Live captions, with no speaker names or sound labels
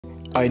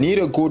I need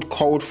a good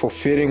coat for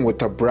fitting with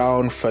the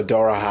brown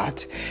Fedora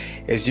hat.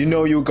 As you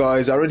know, you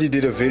guys, I already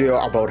did a video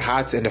about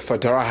hats, and the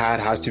Fedora hat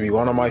has to be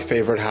one of my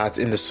favorite hats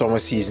in the summer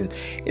season,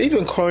 and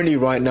even currently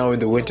right now in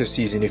the winter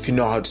season if you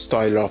know how to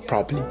style it off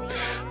properly.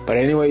 But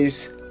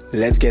anyways,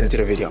 let's get into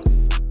the video.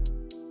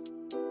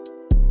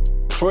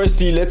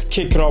 Firstly, let's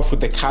kick it off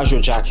with the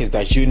casual jackets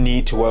that you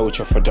need to wear with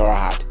your Fedora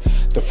hat.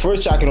 The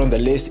first jacket on the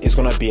list is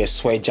going to be a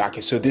suede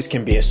jacket. So this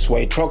can be a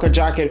suede trucker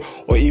jacket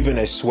or even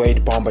a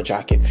suede bomber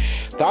jacket.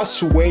 That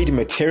suede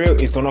material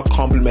is going to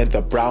complement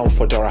the brown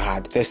Fedora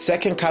hat. The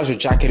second casual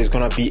jacket is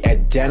going to be a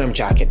denim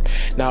jacket.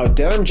 Now, a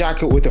denim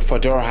jacket with a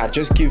Fedora hat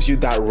just gives you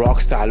that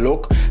rock style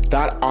look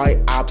that I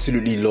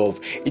absolutely love.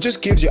 It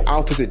just gives your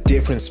outfits a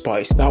different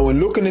spice. Now, when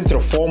looking into the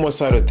formal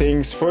side of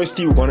things,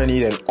 firstly, we're going to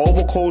need an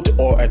overcoat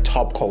or a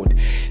top coat.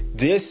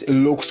 This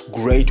looks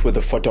great with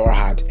a Fedora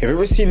hat. Have you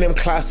ever seen them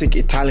classic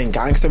Italian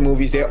gangster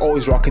movies? They're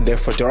always rocking their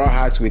Fedora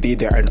hats with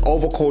either an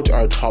overcoat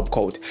or a top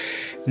coat.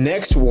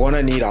 Next, we're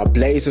gonna need our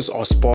blazers or sport